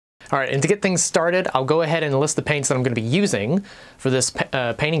All right, and to get things started, I'll go ahead and list the paints that I'm going to be using for this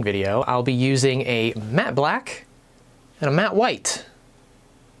painting video. I'll be using a matte black and a matte white.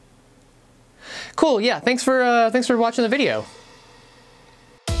 Cool, yeah, thanks for watching the video.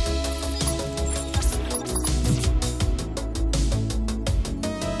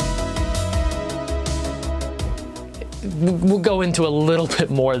 We'll go into a little bit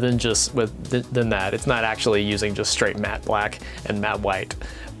more than just than that. It's not actually using just straight matte black and matte white.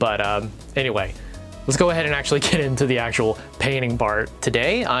 But anyway, let's go ahead and actually get into the actual painting part.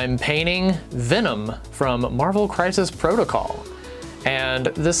 Today, I'm painting Venom from Marvel Crisis Protocol. And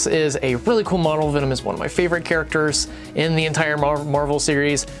this is a really cool model. Venom is one of my favorite characters in the entire Marvel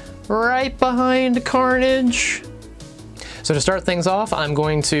series, right behind Carnage. So to start things off, I'm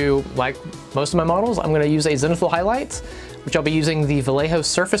going to, like most of my models, I'm going to use a zenithal highlight, which I'll be using the Vallejo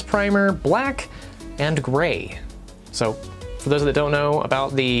Surface Primer Black and Gray. So for those that don't know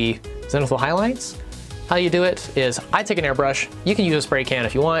about the zenithal highlights, how you do it is I take an airbrush. You can use a spray can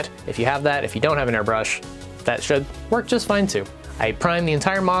if you want. If you have that, if you don't have an airbrush, that should work just fine too. I prime the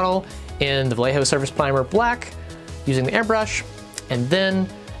entire model in the Vallejo Surface Primer Black using the airbrush, and then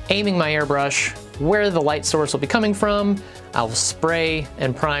aiming my airbrush where the light source will be coming from, I'll spray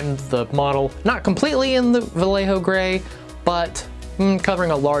and prime the model, not completely in the Vallejo Gray, but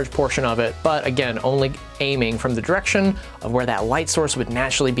covering a large portion of it, but again, only aiming from the direction of where that light source would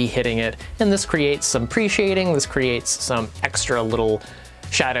naturally be hitting it. And this creates some pre-shading, this creates some extra little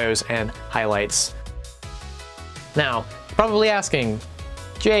shadows and highlights. Now, you're probably asking,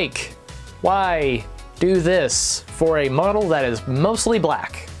 Jake, why do this for a model that is mostly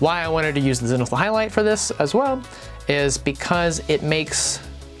black? Why I wanted to use the zenithal highlight for this as well is because it makes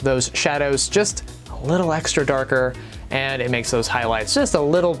those shadows just a little extra darker, and it makes those highlights just a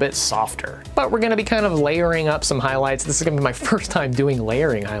little bit softer. But we're gonna be kind of layering up some highlights. This is gonna be my first time doing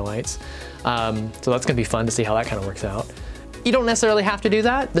layering highlights. So that's gonna be fun to see how that kind of works out. You don't necessarily have to do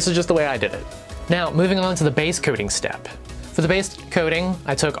that. This is just the way I did it. Now, moving on to the base coating step. For the base coating,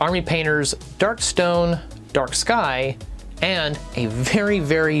 I took Army Painter's Dark Stone, Dark Sky, and a very,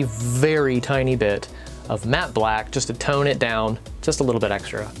 very, very tiny bit of matte black just to tone it down just a little bit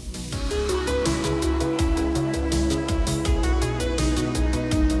extra.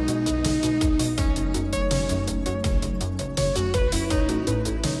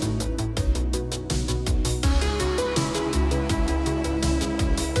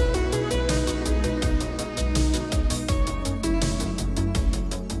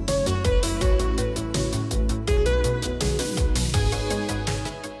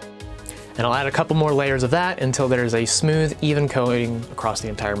 And I'll add a couple more layers of that until there's a smooth, even coating across the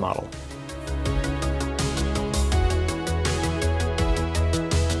entire model.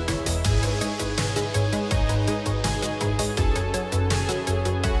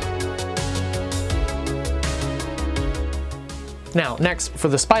 Now, next, for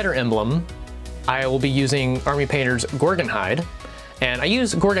the spider emblem, I will be using Army Painter's Gorgon Hide. And I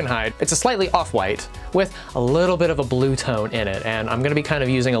use Gorgon Hide. It's a slightly off-white with a little bit of a blue tone in it. And I'm gonna be kind of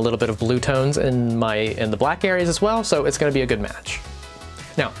using a little bit of blue tones in the black areas as well, so it's gonna be a good match.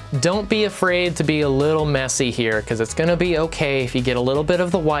 Now, don't be afraid to be a little messy here, because it's gonna be okay if you get a little bit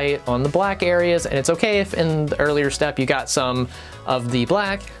of the white on the black areas, and it's okay if in the earlier step you got some of the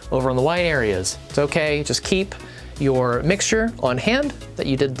black over on the white areas. It's okay, just keep your mixture on hand that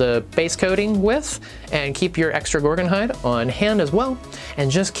you did the base coating with, and keep your extra Gorgon Hide on hand as well, and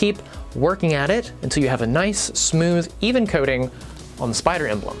just keep working at it until you have a nice, smooth, even coating on the spider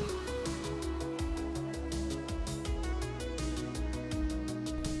emblem.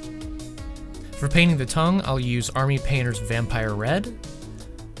 For painting the tongue, I'll use Army Painter's Vampire Red,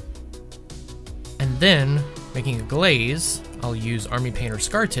 and then, making a glaze, I'll use Army Painter's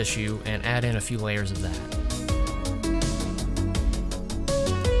Scar Tissue and add in a few layers of that.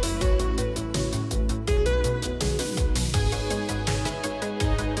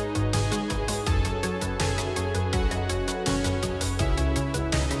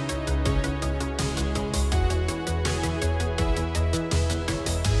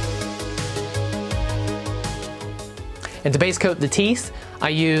 And to base coat the teeth, I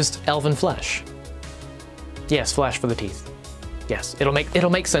used Elven Flesh. Yes, flesh for the teeth. Yes, it'll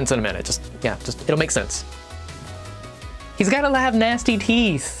make sense in a minute. It'll make sense. He's gotta have nasty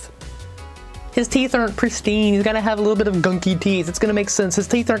teeth. His teeth aren't pristine. He's gotta have a little bit of gunky teeth. It's gonna make sense. His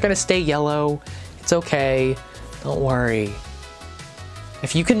teeth aren't gonna stay yellow. It's okay. Don't worry.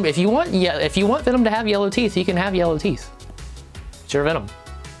 If you want Venom to have yellow teeth, he can have yellow teeth. It's your Venom.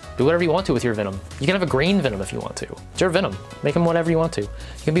 Do whatever you want to with your Venom. You can have a green Venom if you want to. It's your Venom. Make him whatever you want to.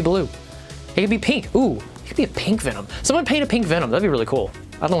 He can be blue. He can be pink. Ooh, he could be a pink Venom. Someone paint a pink Venom. That'd be really cool.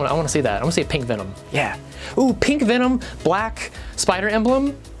 I want to see that. I want to see a pink Venom. Yeah. Ooh, pink Venom, black spider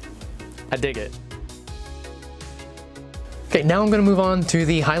emblem. I dig it. Okay, now I'm going to move on to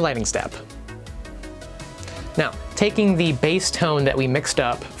the highlighting step. Now, taking the base tone that we mixed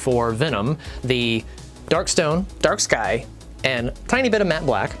up for Venom, the dark stone, dark sky, and a tiny bit of matte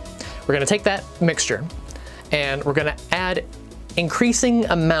black, we're going to take that mixture and we're going to add increasing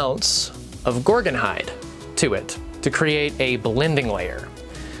amounts of Gorgon Hide to it to create a blending layer.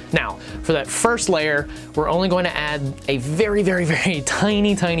 Now, for that first layer, we're only going to add a very, very, very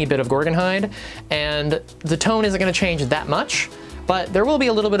tiny bit of Gorgon Hide, and the tone isn't going to change that much, but there will be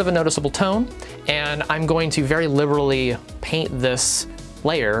a little bit of a noticeable tone, and I'm going to very liberally paint this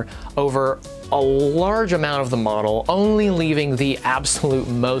layer over a large amount of the model, only leaving the absolute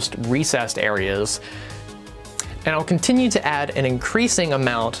most recessed areas. And I'll continue to add an increasing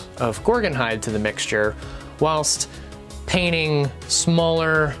amount of Gorgon Hide to the mixture, whilst painting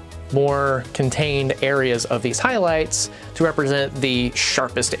smaller, more contained areas of these highlights to represent the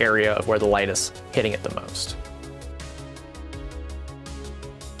sharpest area of where the light is hitting it the most.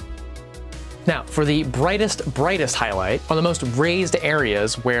 Now, for the brightest highlight, on the most raised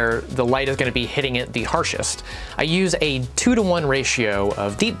areas where the light is going to be hitting it the harshest, I use a 2-to-1 ratio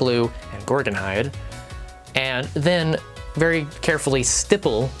of deep blue and Gorgon Hide, and then very carefully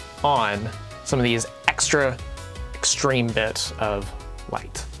stipple on some of these extra extreme bits of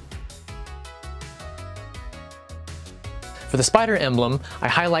light. For the spider emblem, I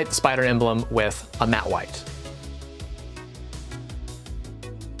highlight the spider emblem with a matte white.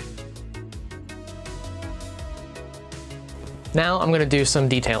 Now I'm going to do some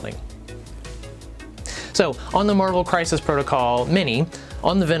detailing. So on the Marvel Crisis Protocol Mini,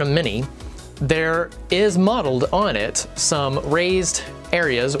 on the Venom Mini, there is modeled on it some raised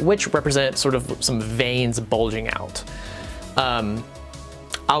areas which represent sort of some veins bulging out.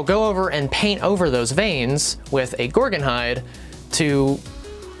 I'll go over and paint over those veins with a Gorgon Hide to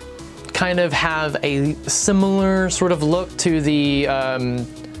kind of have a similar sort of look to the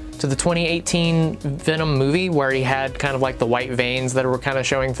 2018 Venom movie, where he had kind of like the white veins that were kind of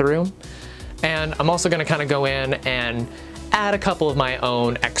showing through. And I'm also going to kind of go in and add a couple of my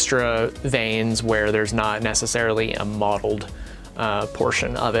own extra veins where there's not necessarily a modeled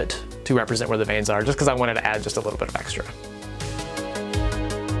portion of it to represent where the veins are, just because I wanted to add just a little bit of extra.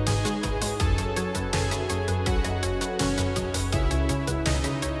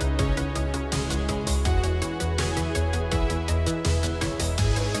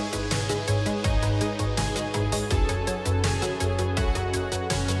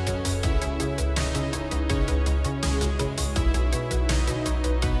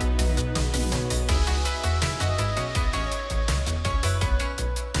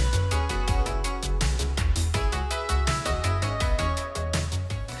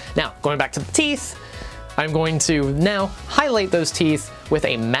 Now, going back to the teeth, I'm going to now highlight those teeth with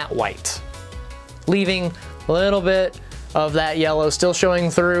a matte white, leaving a little bit of that yellow still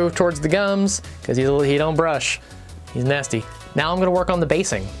showing through towards the gums, because he don't brush. He's nasty. Now I'm going to work on the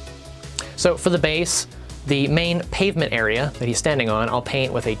basing. So for the base, the main pavement area that he's standing on, I'll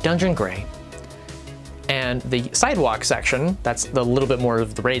paint with a dungeon gray. And the sidewalk section, that's the little bit more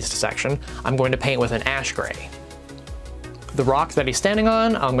of the raised section, I'm going to paint with an ash gray. The rock that he's standing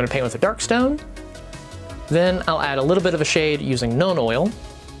on, I'm going to paint with a dark stone. Then I'll add a little bit of a shade using Nuln Oil.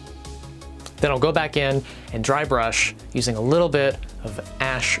 Then I'll go back in and dry brush using a little bit of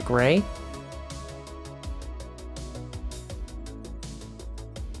ash gray.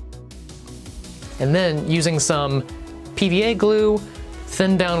 And then using some PVA glue,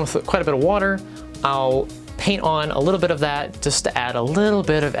 thinned down with quite a bit of water, I'll paint on a little bit of that just to add a little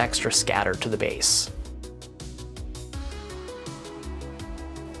bit of extra scatter to the base.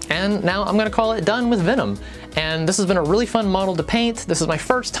 And now I'm going to call it done with Venom. And this has been a really fun model to paint. This is my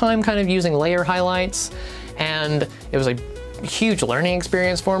first time kind of using layer highlights, and it was a huge learning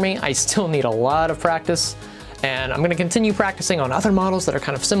experience for me. I still need a lot of practice, and I'm going to continue practicing on other models that are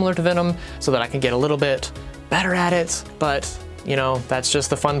kind of similar to Venom so that I can get a little bit better at it. But you know, that's just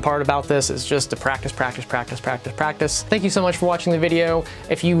the fun part about this, is just to practice. Thank you so much for watching the video.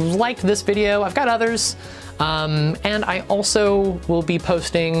 If you liked this video, I've got others. And I also will be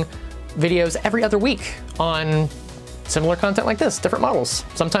posting videos every other week on similar content like this, different models.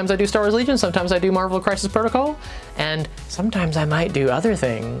 Sometimes I do Star Wars Legion, sometimes I do Marvel Crisis Protocol, and sometimes I might do other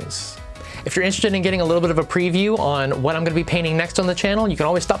things. If you're interested in getting a little bit of a preview on what I'm going to be painting next on the channel, you can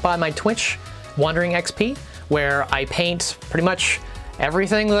always stop by my Twitch, Wandering XP, where I paint pretty much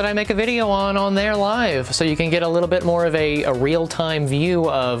everything that I make a video on there live, so you can get a little bit more of a real-time view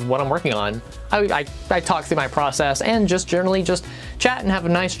of what I'm working on. I talk through my process and just generally just chat and have a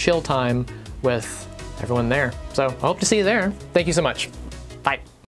nice chill time with everyone there. So I hope to see you there. Thank you so much. Bye.